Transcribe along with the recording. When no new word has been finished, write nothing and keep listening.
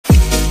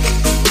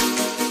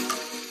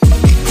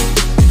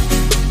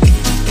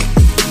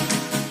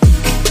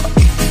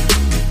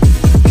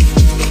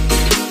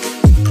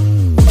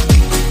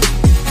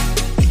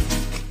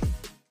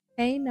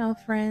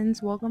nail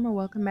friends,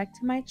 welcome back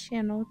to my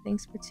channel.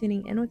 Thanks for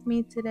tuning in with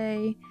me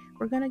today.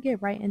 We're gonna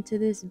get right into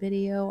this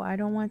video. I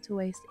don't want to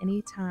waste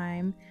any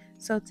time.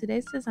 So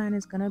today's design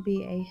is gonna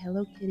be a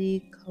Hello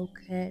Kitty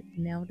Coquette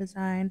nail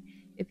design.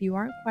 If you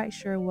aren't quite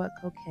sure what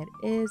coquette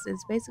is,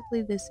 it's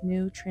basically this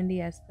new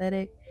trendy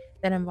aesthetic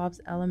that involves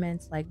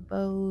elements like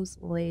bows,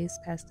 lace,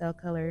 pastel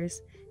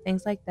colors,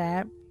 things like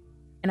that.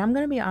 And I'm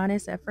going to be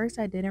honest, at first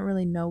I didn't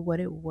really know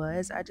what it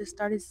was. I just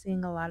started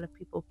seeing a lot of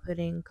people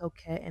putting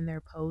coquette in their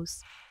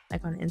posts,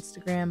 like on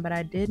Instagram. But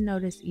I did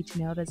notice each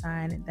nail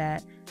design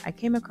that I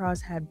came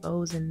across had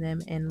bows in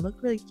them and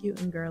looked really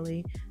cute and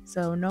girly.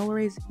 So no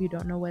worries if you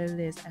don't know what it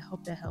is. I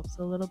hope that helps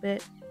a little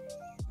bit.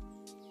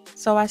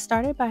 So I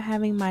started by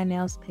having my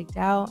nails picked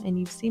out, and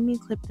you've seen me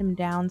clip them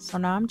down. So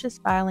now I'm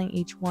just filing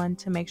each one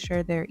to make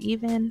sure they're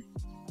even.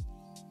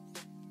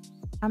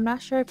 I'm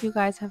not sure if you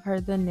guys have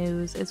heard the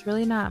news. It's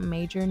really not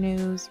major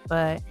news,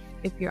 but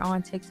if you're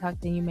on TikTok,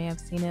 then you may have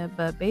seen it.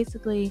 But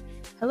basically,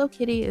 Hello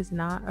Kitty is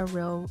not a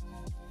real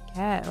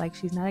cat. Like,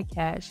 she's not a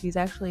cat. She's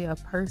actually a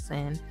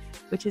person,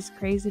 which is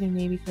crazy to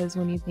me because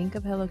when you think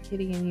of Hello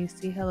Kitty and you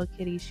see Hello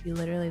Kitty, she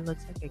literally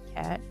looks like a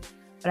cat.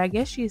 But I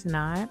guess she's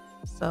not.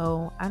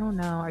 So I don't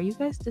know. Are you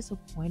guys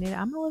disappointed?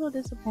 I'm a little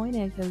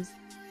disappointed because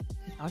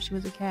I thought she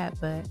was a cat,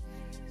 but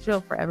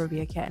she'll forever be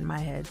a cat in my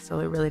head.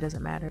 So it really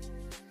doesn't matter.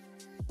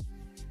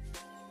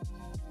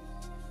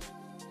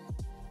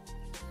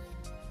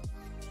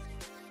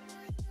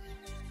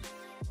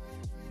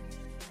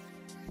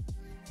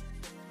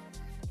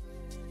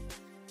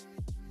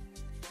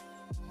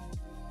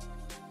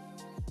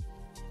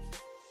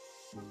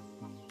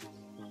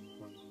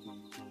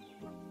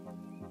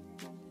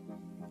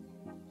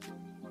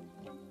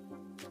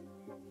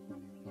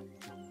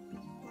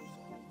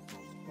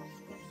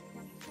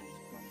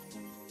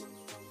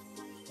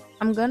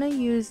 I'm going to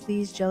use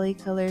these jelly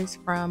colors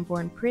from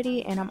Born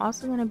Pretty, and I'm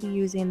also going to be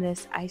using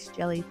this ice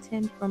jelly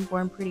tint from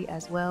Born Pretty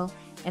as well,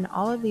 and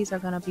all of these are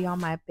going to be on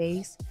my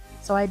base.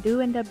 So I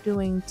do end up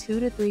doing 2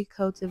 to 3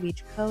 coats of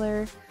each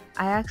color.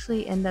 I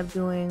actually end up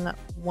doing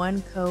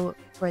 1 coat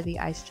for the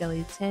ice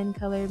jelly tint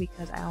color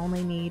because I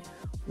only need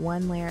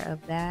 1 layer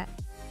of that.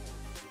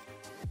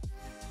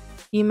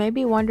 You may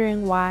be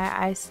wondering why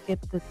I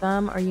skipped the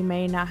thumb, or you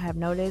may not have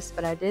noticed,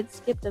 but I did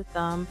skip the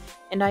thumb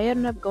and I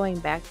ended up going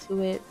back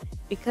to it.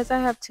 Because I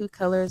have 2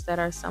 colors that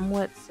are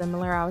somewhat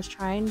similar, I was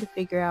trying to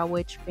figure out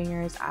which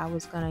fingers I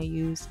was going to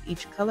use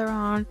each color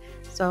on,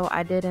 so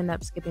I did end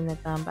up skipping the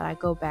thumb, but I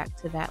go back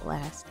to that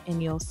last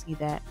and you'll see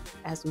that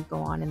as we go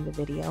on in the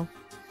video.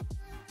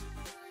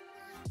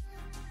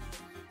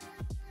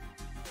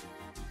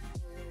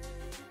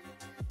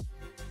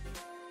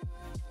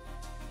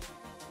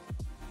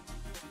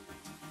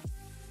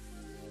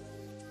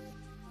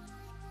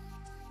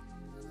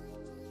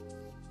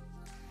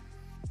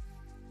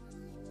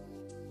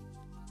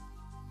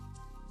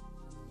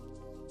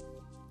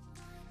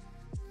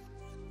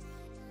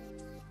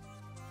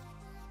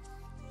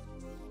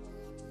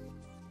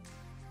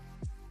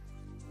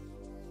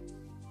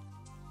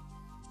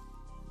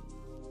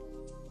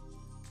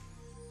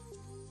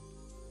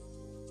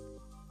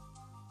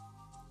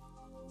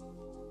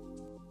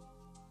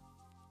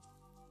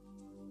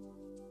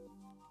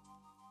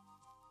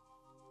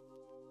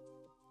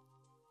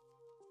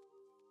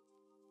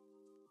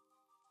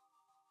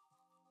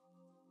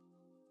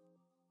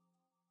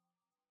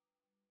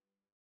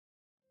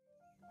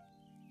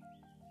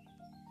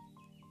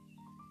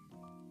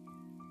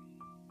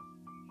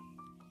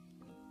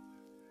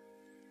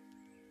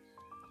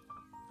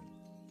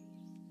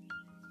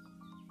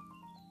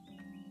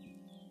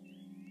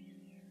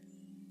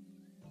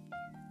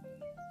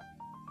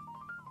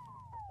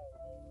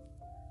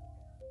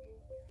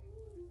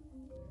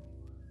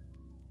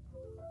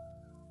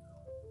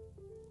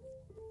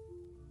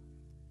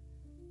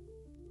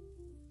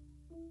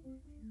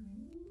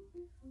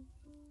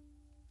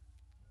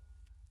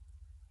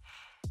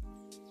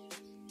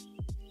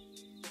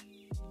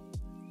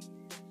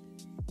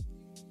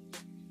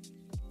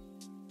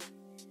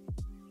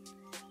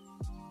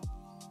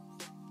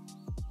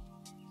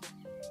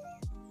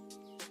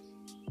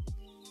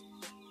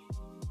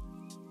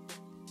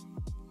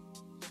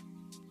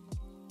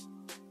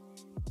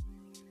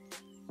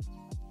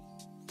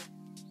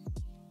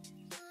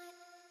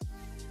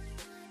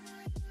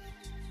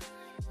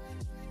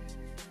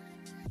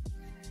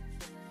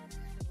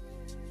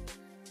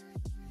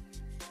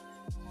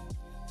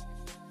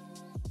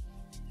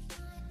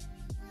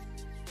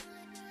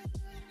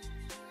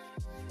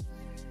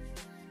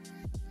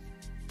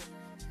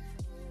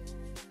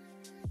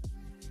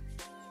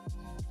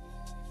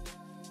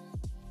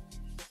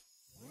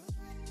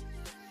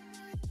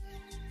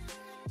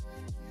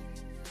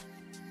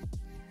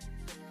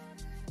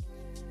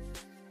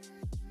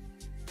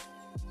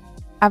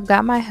 I've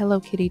got my Hello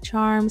Kitty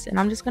charms, and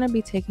I'm just going to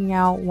be taking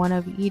out one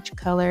of each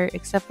color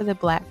except for the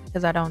black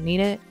because I don't need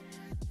it.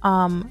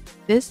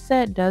 This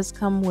set does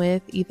come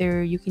with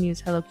either you can use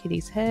Hello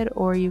Kitty's head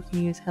or you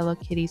can use Hello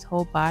Kitty's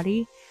whole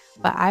body,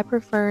 but I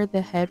prefer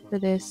the head for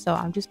this, so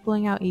I'm just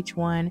pulling out each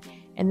one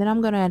and then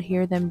I'm going to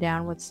adhere them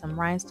down with some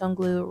rhinestone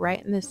glue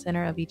right in the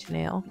center of each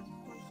nail.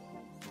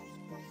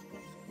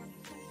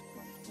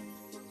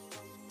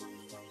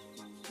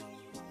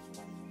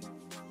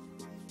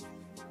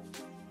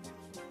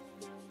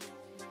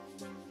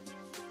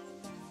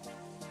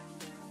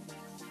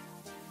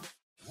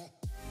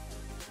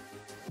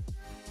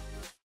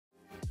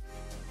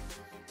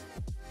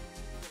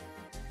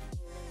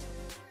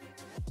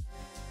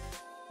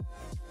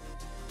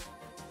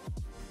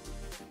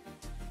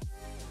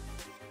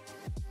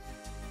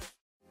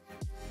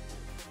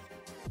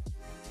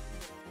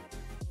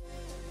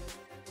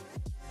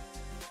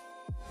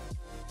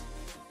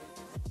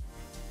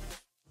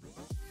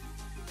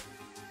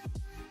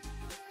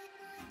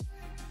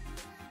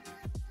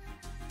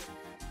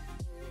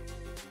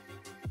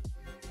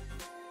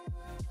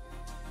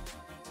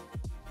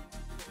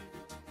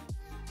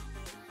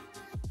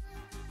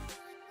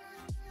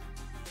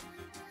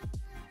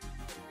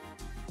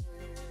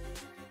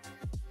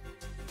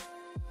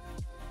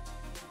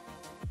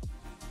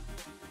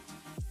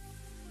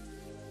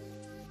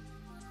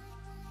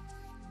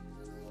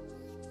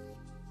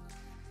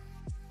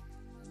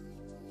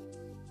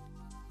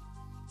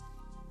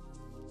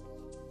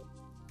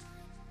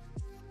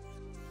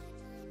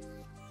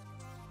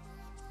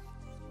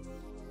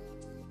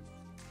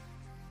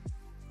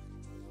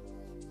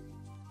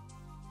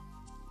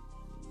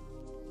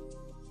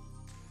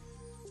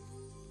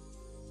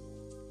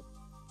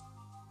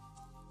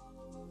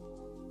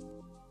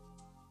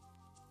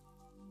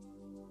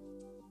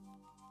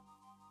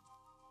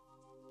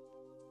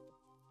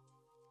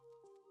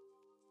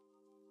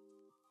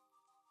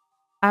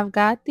 I've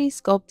got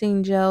these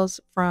sculpting gels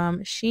from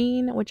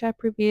Shein, which I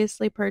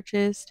previously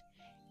purchased.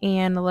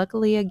 And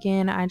luckily,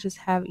 again, I just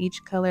have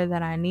each color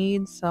that I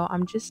need. So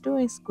I'm just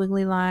doing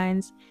squiggly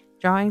lines,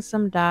 drawing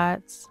some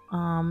dots.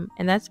 And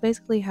that's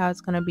basically how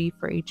it's going to be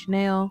for each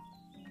nail.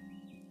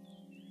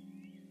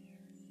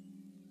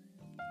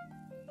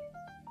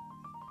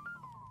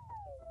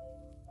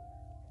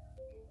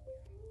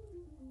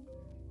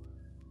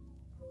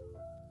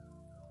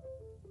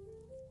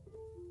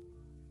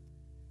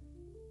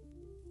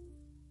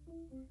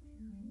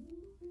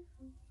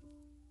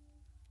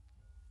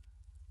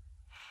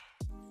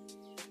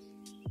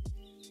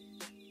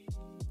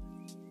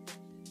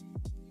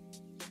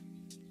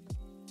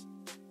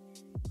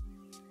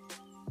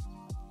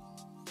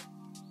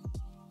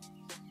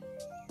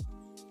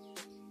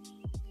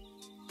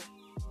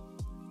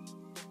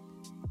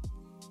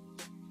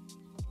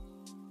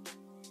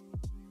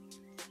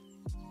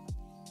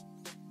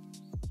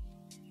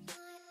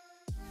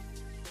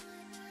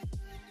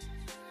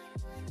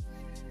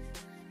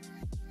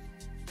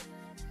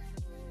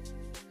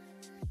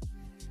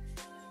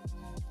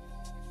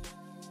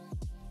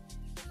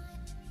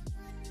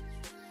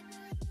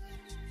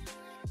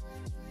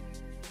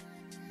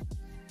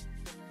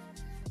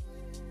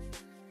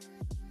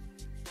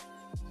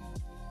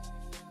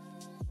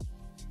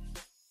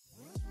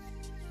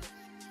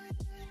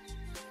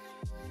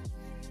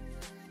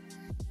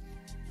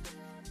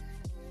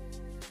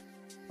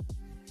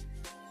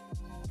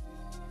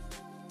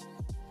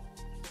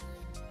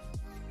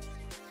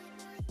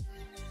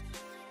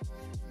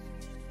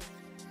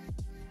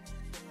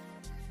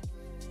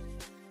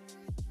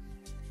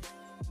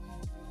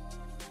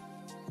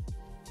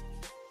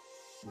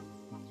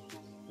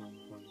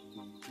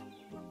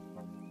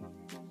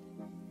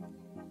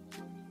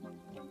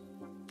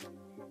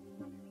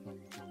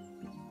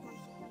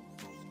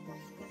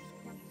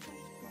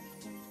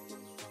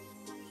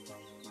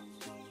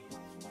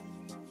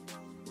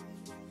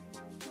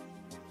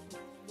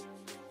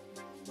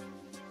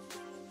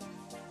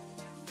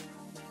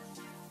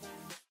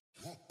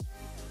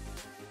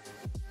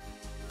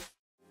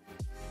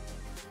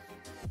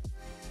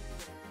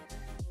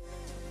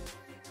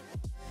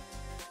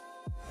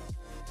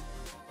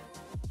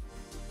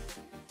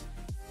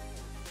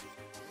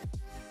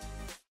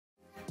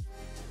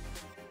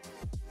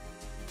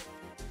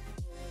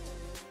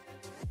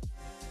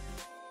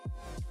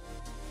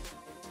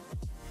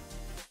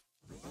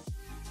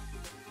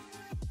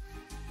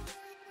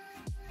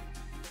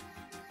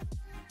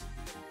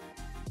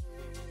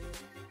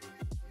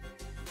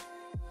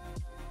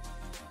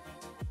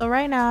 So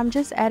right now I'm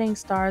just adding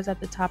stars at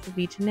the top of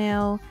each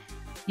nail.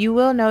 You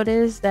will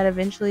notice that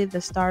eventually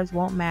the stars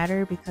won't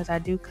matter because I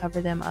do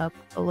cover them up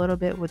a little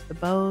bit with the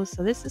bows.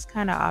 So this is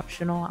kind of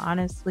optional,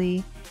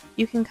 honestly.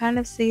 You can kind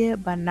of see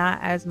it, but not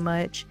as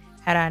much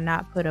had I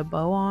not put a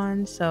bow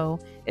on. So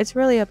it's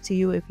really up to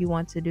you if you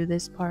want to do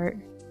this part.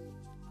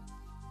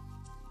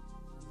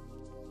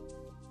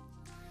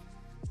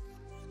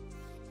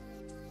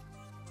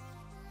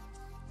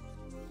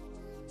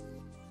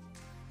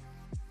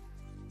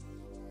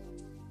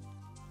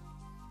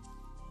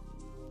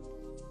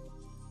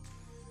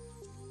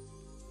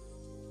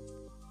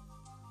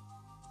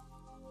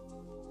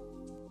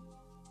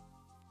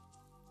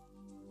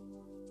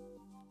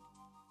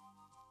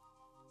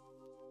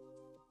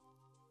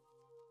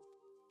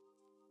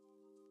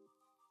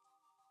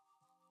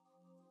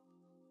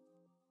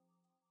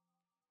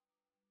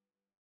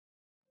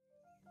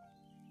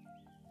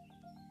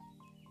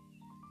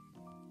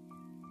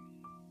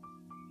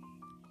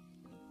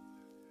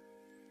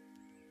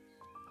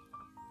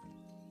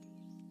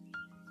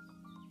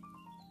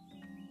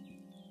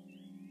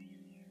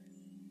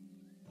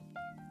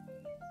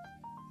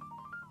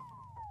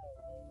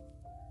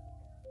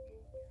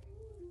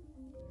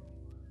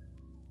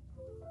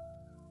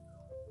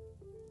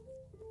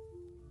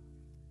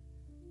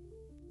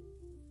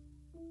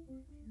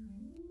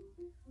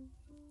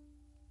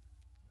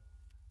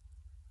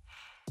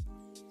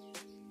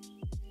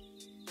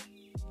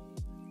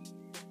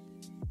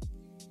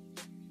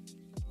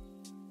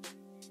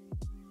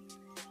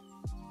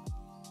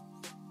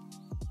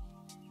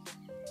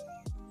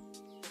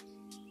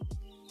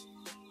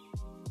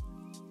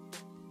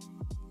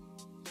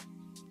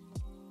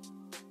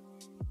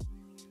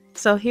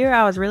 So here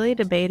I was really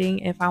debating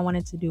if I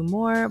wanted to do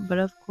more, but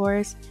of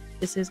course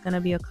this is going to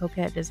be a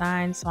coquette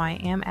design, so I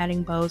am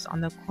adding bows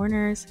on the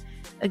corners.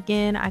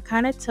 Again, I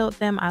kind of tilt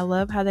them. I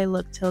love how they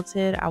look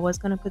tilted. I was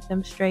going to put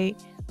them straight,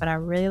 but I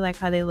really like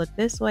how they look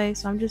this way,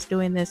 so I'm just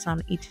doing this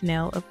on each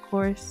nail, of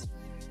course.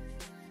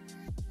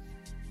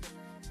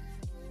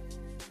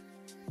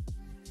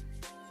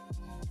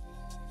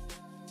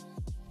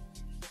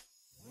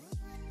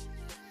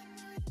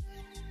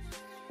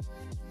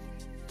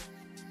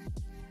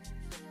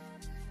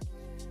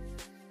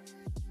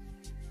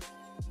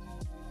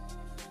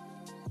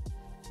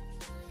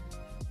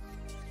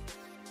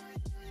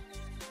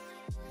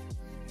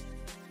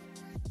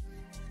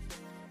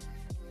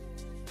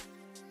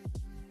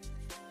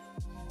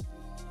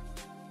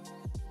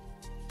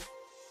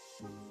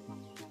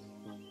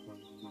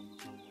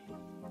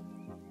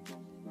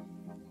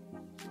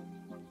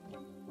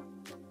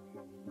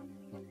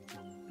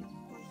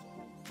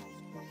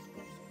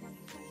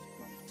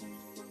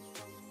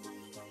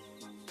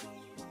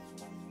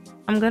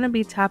 I'm going to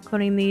be top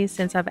coating these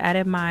since I've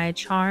added my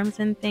charms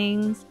and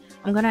things.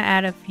 I'm going to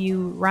add a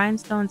few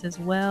rhinestones as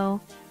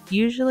well.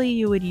 Usually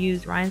you would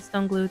use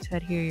rhinestone glue to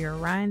adhere your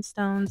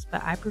rhinestones,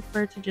 but I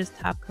prefer to just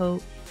top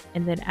coat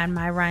and then add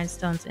my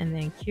rhinestones and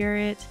then cure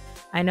it.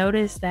 I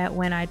noticed that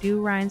when I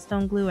do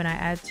rhinestone glue and I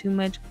add too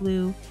much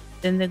glue,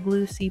 then the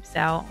glue seeps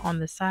out on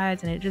the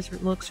sides and it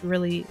just looks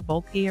really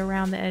bulky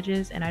around the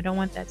edges, and I don't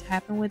want that to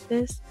happen with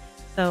this.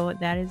 So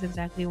that is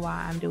exactly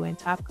why I'm doing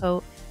top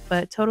coat,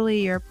 but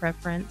totally your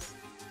preference.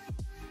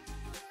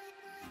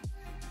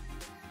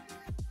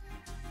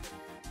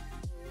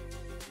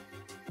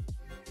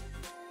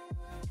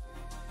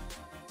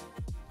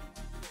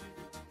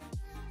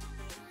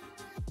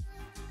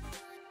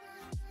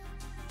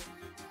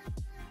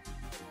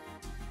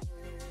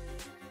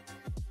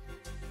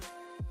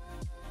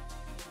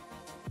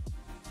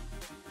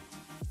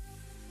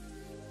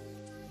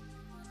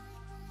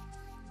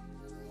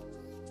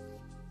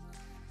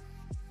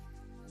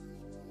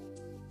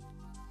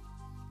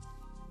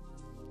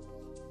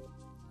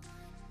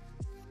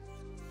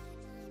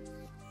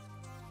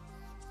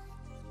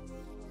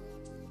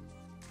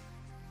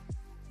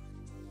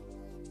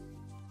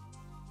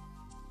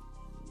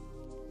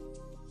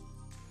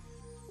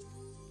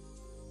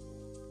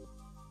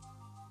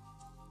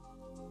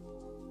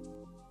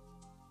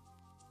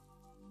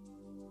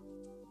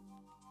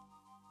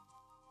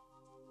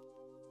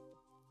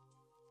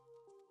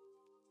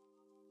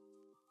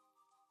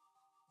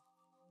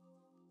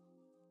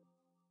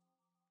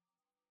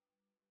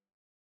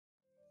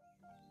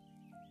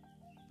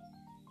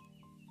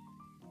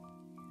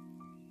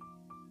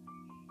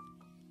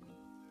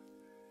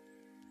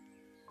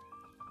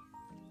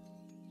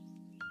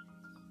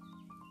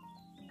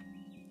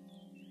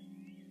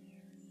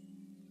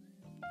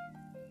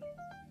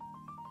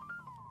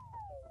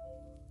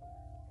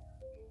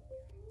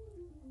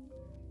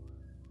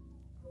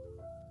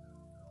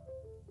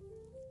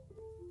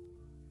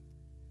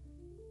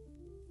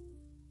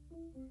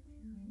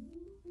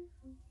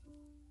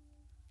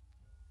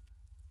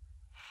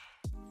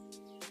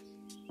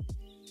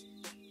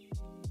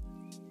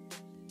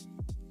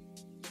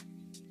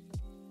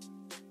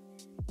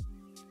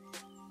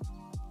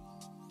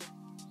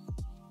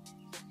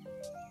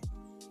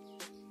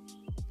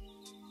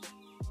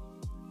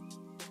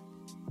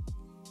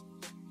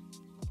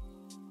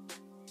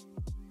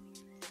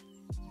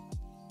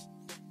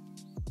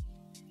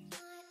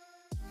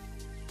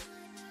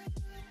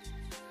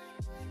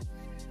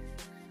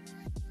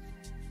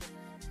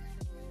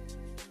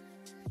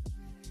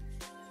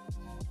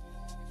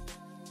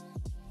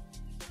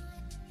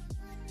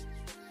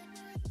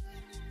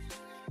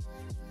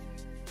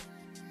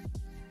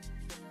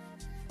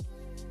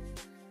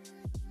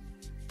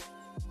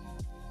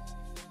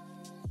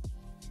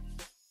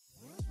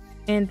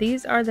 And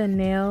these are the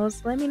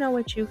nails. Let me know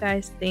what you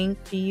guys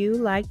think. Do you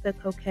like the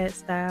coquette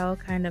style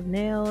kind of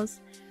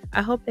nails?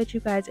 I hope that you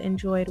guys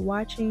enjoyed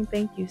watching.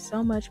 Thank you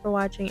so much for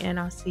watching, and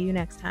I'll see you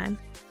next time.